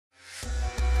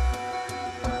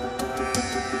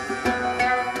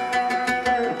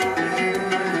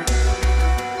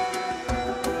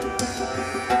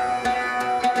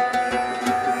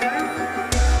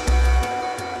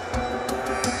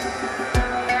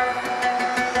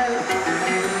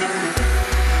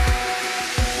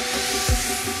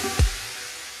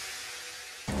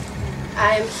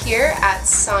I'm here at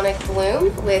Sonic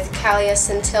Bloom with Kalya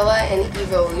Scintilla and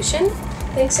Olution.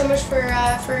 Thanks so much for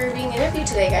being interviewed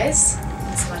today, guys.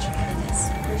 Thanks so much for having us.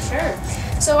 For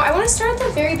sure. So I want to start at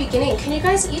the very beginning. Can you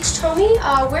guys each tell me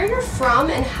where you're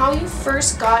from and how you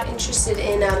first got interested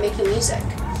in making music?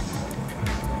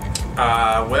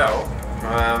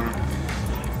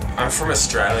 I'm from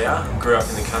Australia, grew up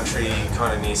in the country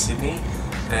kind of near Sydney,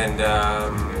 and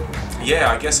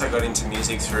yeah, I guess I got into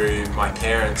music through my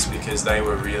parents because they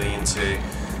were really into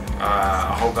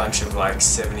a whole bunch of like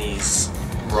 70s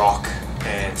rock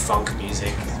and funk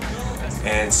music,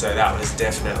 and so that was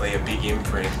definitely a big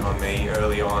imprint on me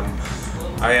early on.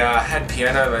 I had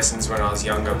piano lessons when I was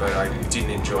younger, but I didn't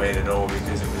enjoy it at all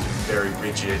because it was very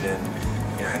rigid and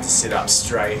I had to sit up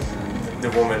straight.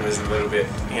 The woman was a little bit,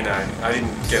 I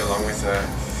didn't get along with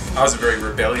her. I was a very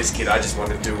rebellious kid, I just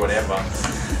wanted to do whatever.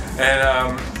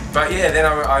 And, but yeah, then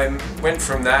I went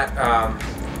from that,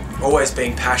 always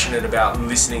being passionate about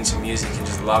listening to music and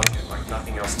just loving it, like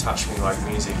nothing else touched me like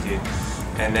music did.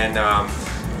 And then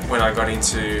when I got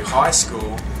into high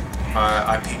school,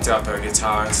 I picked up a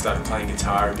guitar and started playing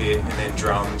guitar a bit, and then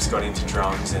drums, got into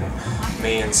drums, and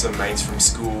me and some mates from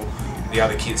school, the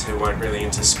other kids who weren't really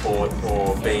into sport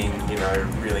or being,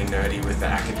 really nerdy with the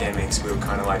academics, we were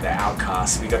kind of like the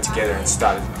outcasts. We got together and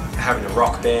started having a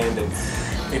rock band, and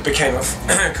it became a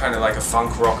kind of like a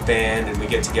funk rock band, and we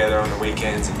get together on the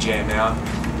weekends and jam out.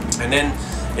 And then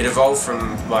it evolved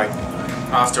from, like,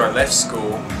 after I left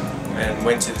school and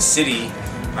went to the city,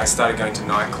 I started going to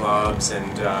nightclubs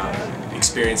and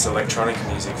experienced electronic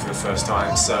music for the first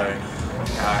time. So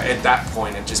at that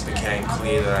point it just became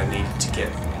clear that I needed to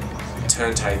get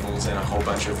turntables and a whole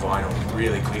bunch of vinyl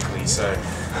really quickly, so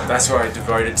that's what I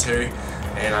devoted to,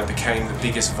 and I became the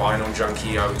biggest vinyl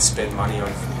junkie. I would spend money on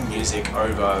music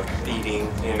over eating,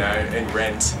 and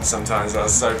rent. Sometimes I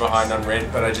was so behind on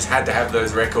rent, but I just had to have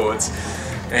those records.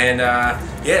 And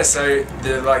yeah, so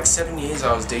the 7 years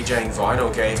I was DJing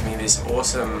vinyl gave me this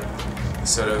awesome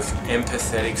sort of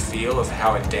empathetic feel of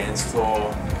how a dance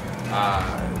floor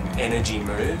energy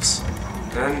moves,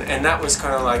 and that was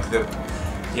kind of like the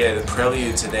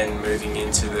prelude to then moving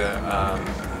into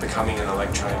becoming an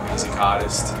electronic music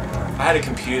artist. I had a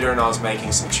computer and I was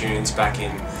making some tunes back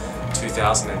in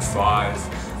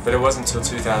 2005, but it wasn't until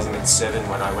 2007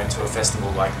 when I went to a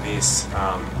festival like this,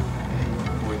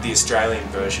 with the Australian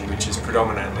version, which is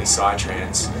predominantly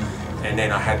psytrance, and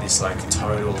then I had this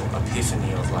total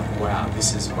epiphany of wow,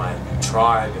 this is my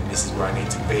tribe and this is where I need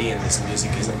to be, and this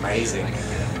music is amazing.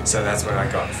 So that's when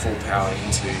I got full power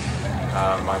into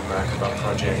my Merkaba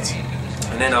project.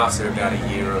 And then after about a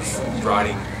year of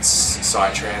writing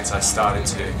psytrance, I started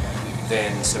to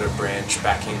then sort of branch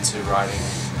back into writing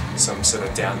some sort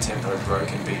of down-tempo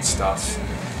broken beat stuff,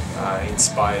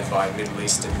 inspired by Middle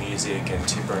Eastern music and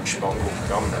Timber and Shbongle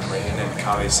predominantly, and then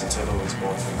Kalya Scintilla was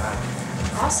born from that.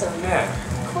 Awesome. Yeah.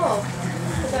 Cool.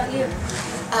 What about you?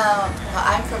 Well,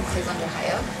 I'm from Cleveland,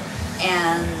 Ohio,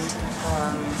 and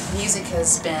music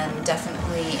has been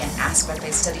definitely an aspect. I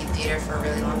studied theater for a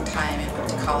really long time and went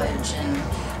to college, and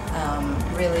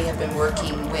really have been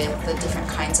working with the different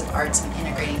kinds of arts and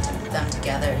integrating them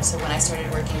together. So when I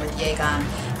started working with Yegan,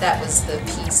 that was the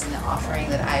piece and the offering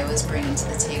that I was bringing to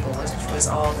the table, which was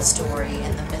all the story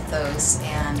and the mythos,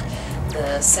 and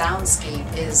the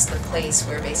soundscape is the place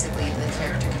where basically the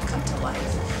character can come to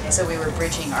life. So we were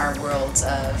bridging our worlds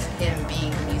of him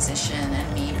being a musician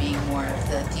and me being more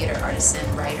of the theater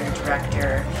artisan, writer,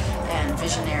 director, and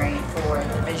visionary for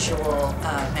the visual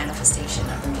manifestation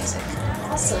of the music.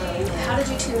 Awesome. How did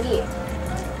you two meet?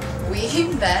 We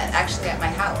met actually at my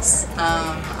house.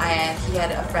 He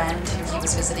had a friend who he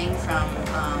was visiting from,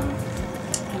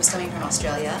 he was coming from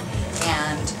Australia,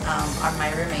 and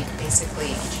my roommate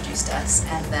basically introduced us,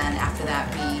 and then after that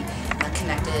we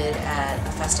connected at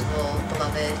a festival,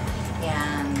 Beloved,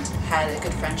 and had a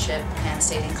good friendship and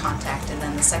stayed in contact. And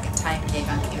then the second time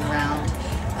Yegan came around,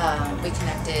 we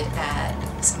connected at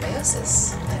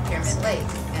Symbiosis at Pyramid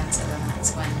Lake, and so then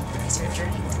that's when we started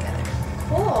journeying together.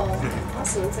 Cool.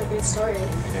 Awesome. It's a great story.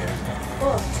 Yeah.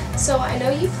 Cool. So I know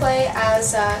you play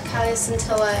as Kalya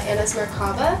Scintilla and as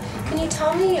Merkaba. Can you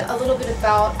tell me a little bit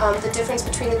about the difference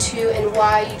between the two and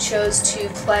why you chose to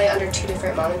play under two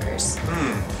different monikers?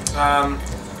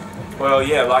 Well,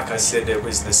 yeah, like I said, it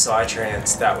was the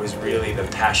psytrance that was really the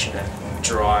passionate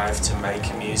drive to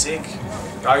make music.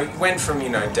 I went from,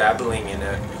 dabbling in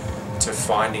it to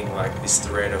finding this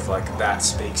thread of that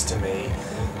speaks to me.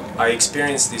 I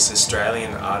experienced this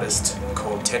Australian artist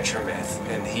called Tetrameth,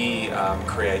 and he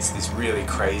creates this really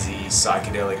crazy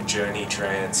psychedelic journey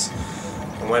trance.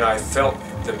 And when I felt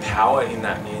the power in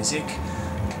that music,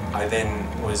 I then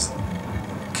was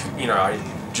you know, I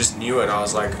just knew it. I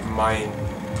was like, my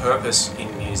purpose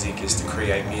in music is to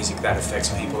create music that affects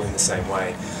people in the same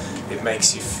way. It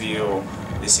makes you feel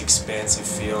this expansive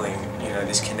feeling, you know,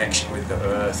 this connection with the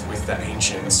earth, with the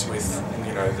ancients, with,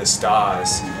 you know, the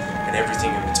stars and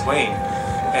everything in between.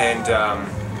 And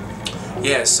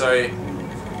yeah, so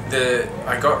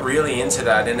I got really into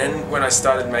that, and then when I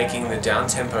started making the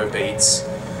down-tempo beats,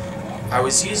 I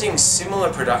was using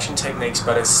similar production techniques,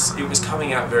 but it was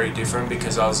coming out very different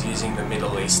because I was using the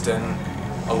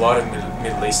a lot of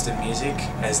Middle Eastern music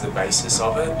as the basis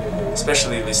of it,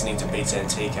 especially listening to Beats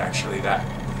Antique. Actually, that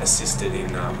assisted in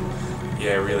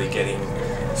yeah, really getting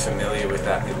familiar with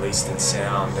that Middle Eastern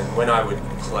sound. And when I would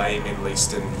play Middle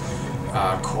Eastern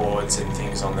chords and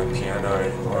things on the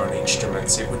piano or on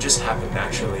instruments, it would just happen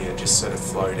naturally. It just sort of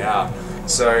flowed out.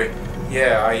 So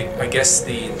yeah, I guess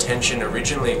the intention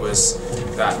originally was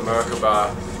that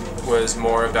Merkaba was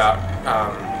more about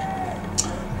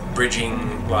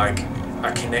bridging like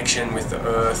a connection with the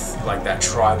earth, like that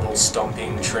tribal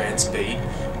stomping trance beat,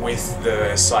 with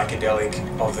the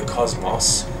psychedelic of the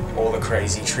cosmos, all the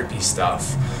crazy trippy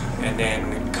stuff. And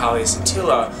then Kalya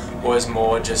Scintilla was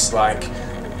more just like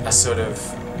a sort of,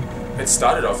 it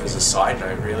started off as a side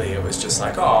note really. It was just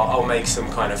like, oh, I'll make some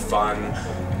kind of fun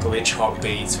glitch hop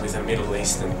beats with a Middle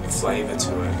Eastern flavour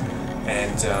to it.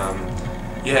 And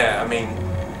yeah, I mean,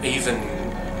 even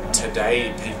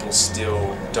today people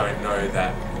still don't know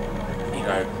that, you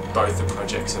know, both the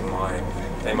projects are mine.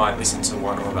 They might listen to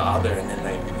one or the other and then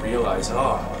they realise,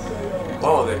 oh,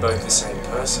 they're both the same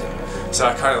person. So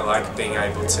I kind of like being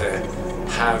able to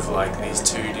have like these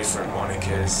two different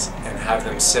monikers and have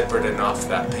them separate enough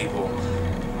that people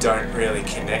don't really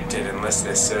connect it unless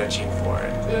they're searching for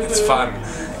it. It's fun.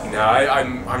 You know,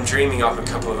 I'm dreaming up a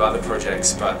couple of other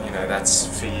projects, but you know,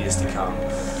 that's for years to come.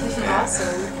 Yeah.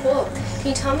 Awesome, cool. Can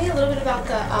you tell me a little bit about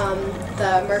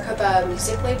the Merkaba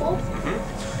music label?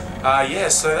 Yeah,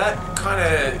 so that kind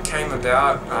of came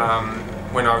about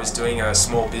when I was doing a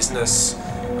small business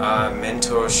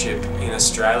mentorship in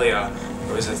Australia.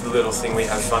 It was a little thing we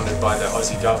had funded by the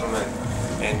Aussie government,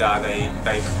 and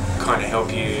they kind of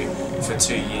help you for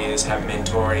 2 years have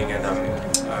mentoring and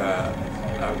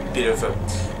a bit of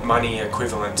a money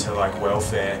equivalent to like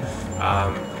welfare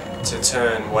to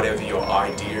turn whatever your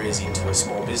idea is into a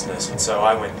small business. And so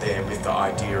I went there with the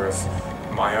idea of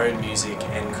my own music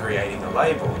and creating a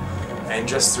label. And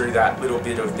just through that little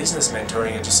bit of business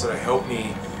mentoring, it just sort of helped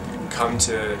me come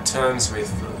to terms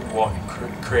with what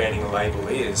creating a label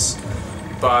is.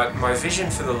 But my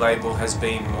vision for the label has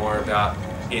been more about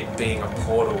it being a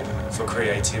portal for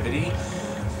creativity.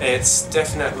 It's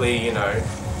definitely, you know,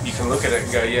 you can look at it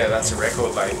and go, yeah, that's a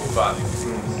record label, but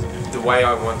the way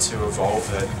I want to evolve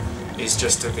it is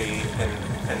just to be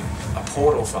a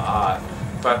portal for art,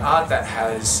 but art that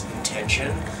has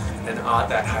intention and art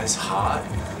that has heart,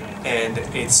 and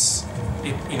it's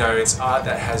art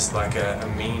that has like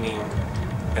a meaning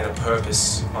and a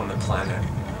purpose on the planet,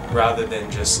 rather than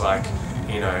just like,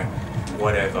 you know,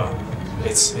 whatever.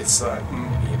 It's like,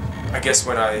 I guess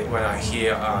when I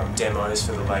hear demos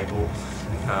for the label,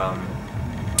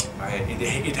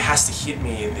 it has to hit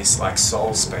me in this like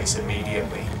soul space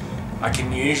immediately. I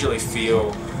can usually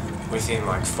feel within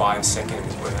like 5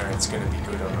 seconds whether it's going to be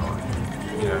good or not.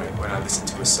 You know, when I listen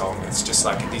to a song, it's just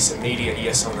like this immediate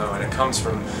yes or no, and it comes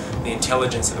from the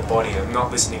intelligence of the body. I'm not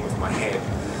listening with my head.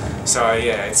 So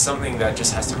yeah, it's something that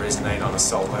just has to resonate on a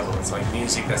soul level. It's like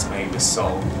music that's made with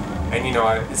soul. And you know,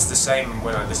 it's the same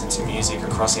when I listen to music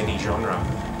across any genre.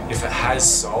 If it has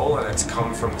soul and it's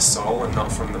come from the soul and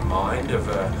not from the mind of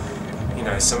a, you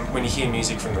know, when you hear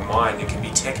music from the mind, it can be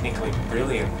technically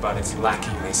brilliant, but it's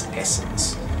lacking this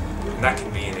essence. And that can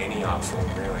be in any art form,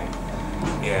 really.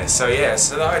 Yeah, so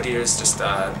the idea is just,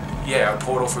 yeah, a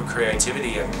portal for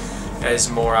creativity, and as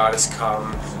more artists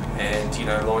come and, you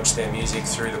know, launch their music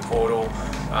through the portal,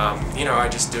 you know, I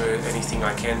just do anything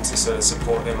I can to sort of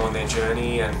support them on their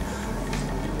journey, and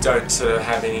don't sort of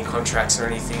have any contracts or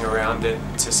anything around it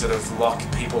to sort of lock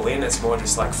people in. It's more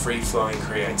just like free-flowing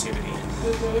creativity.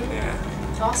 Yeah.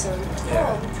 Awesome.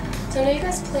 Yeah. Cool. So I know you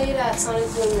guys played at Sonic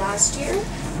Boom last year.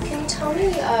 Can you tell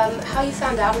me how you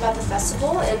found out about the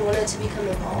festival and wanted to become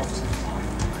involved?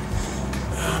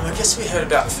 I guess we heard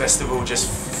about the festival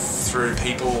just through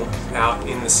people out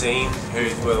in the scene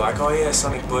who were like, oh yeah,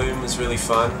 Sonic Bloom was really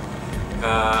fun.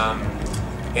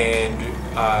 And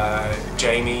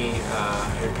Jamie,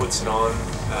 who puts it on,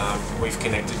 we've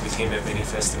connected with him at many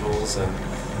festivals, and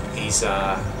he's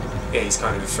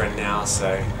kind of a friend now,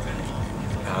 so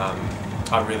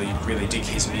I really dig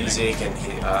his music and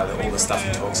all the stuff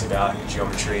he talks about,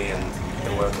 geometry and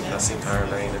the work of Nassim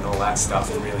Haramein and all that stuff.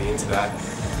 I'm really into that.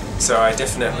 So I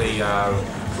definitely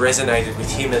resonated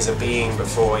with him as a being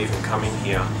before even coming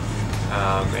here.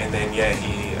 And then yeah,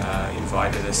 he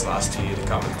invited us last year to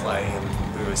come and play,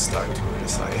 and we were stoked. We were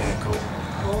just like, yeah, cool.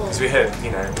 Because we heard,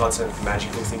 you know, lots of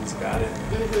magical things about it.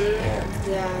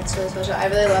 Yeah, it's really special. I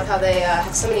really love how they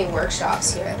have so many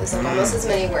workshops here. There's like almost as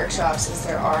many workshops as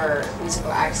there are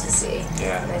musical acts to see.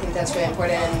 Yeah. And I think that's really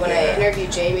important. And when I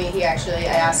interviewed Jamie, I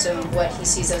asked him what he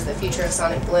sees as the future of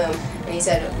Sonic Bloom, and he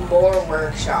said more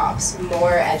workshops,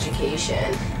 more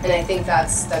education. And I think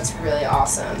that's really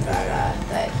awesome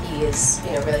that he is,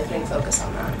 you know, really putting focus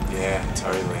on that. Yeah,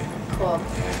 totally. Cool.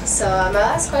 So my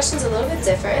last question is a little bit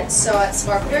different. So at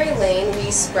Sparkleberry Lane,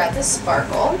 we spread the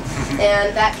sparkle,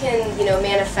 and that can, you know,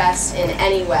 manifest in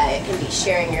any way. It can be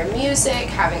sharing your music,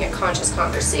 having a conscious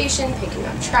conversation, picking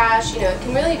up trash. You know, it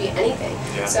can really be anything.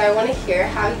 Yeah. So I want to hear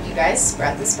how you guys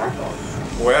spread the sparkle.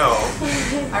 Well,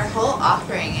 our whole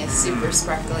offering is super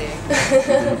sparkly.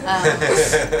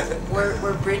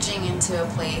 We're bridging into a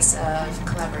place of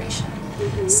collaboration.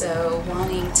 So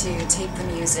wanting to take the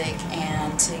music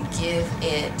and to give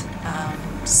it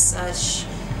such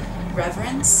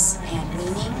reverence and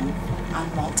meaning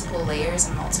on multiple layers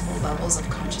and multiple levels of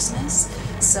consciousness.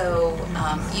 So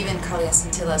even Kalya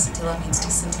Scintilla, scintilla means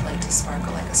to scintillate, to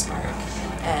sparkle like a spark.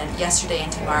 And yesterday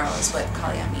and tomorrow is what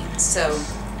Kalya means. So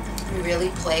we really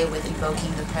play with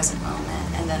invoking the present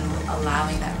moment and then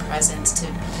allowing that presence to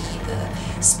be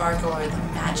the sparkle or the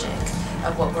magic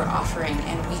of what we're offering,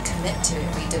 and we commit to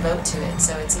it, we devote to it.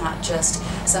 So it's not just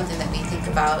something that we think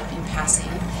about in passing,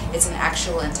 it's an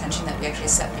actual intention that we actually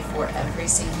set before every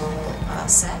single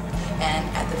set and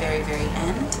at the very, very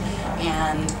end.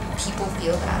 And people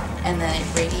feel that, and then it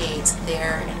radiates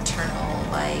their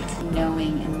internal like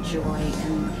knowing and joy,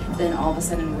 and then all of a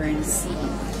sudden we're in a sea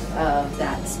of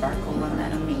that sparkle and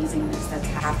that amazingness that's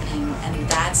happening, and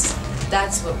that's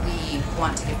what we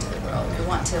want to give to the world. We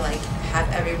want to like have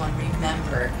everyone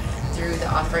remember through the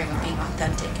offering of being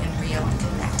authentic and real and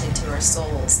connected to our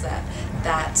souls that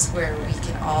that's where we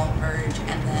can all merge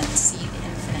and then see the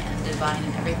infinite and the divine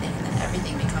in everything, and then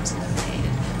everything becomes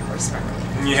illuminated or sparkly.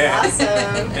 Yeah.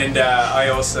 Awesome. And I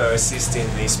also assist in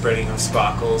the spreading of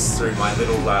sparkles through my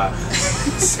little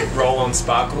roll-on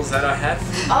sparkles that I have.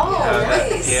 Oh,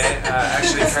 nice.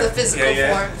 Actually, that's the physical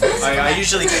form.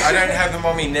 I don't have them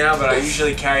on me now, but I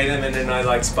usually carry them, and then I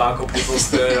like sparkle people's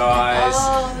third eyes.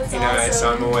 Oh, that's awesome.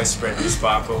 So I'm always spreading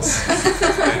sparkles.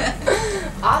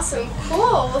 Awesome,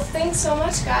 cool. Well, thanks so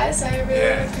much, guys. I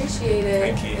really appreciate it.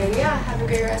 Thank you. And yeah, have a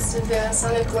great rest of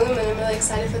Sonic Bloom, and I'm really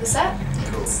excited for the set.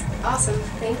 Cool. Awesome,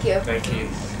 thank you. Thank you.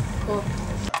 Cool.